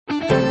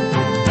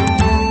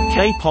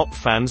K-pop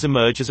fans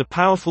emerge as a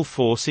powerful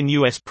force in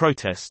U.S.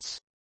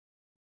 protests.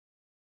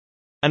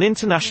 An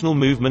international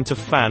movement of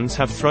fans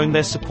have thrown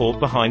their support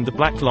behind the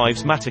Black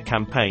Lives Matter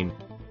campaign.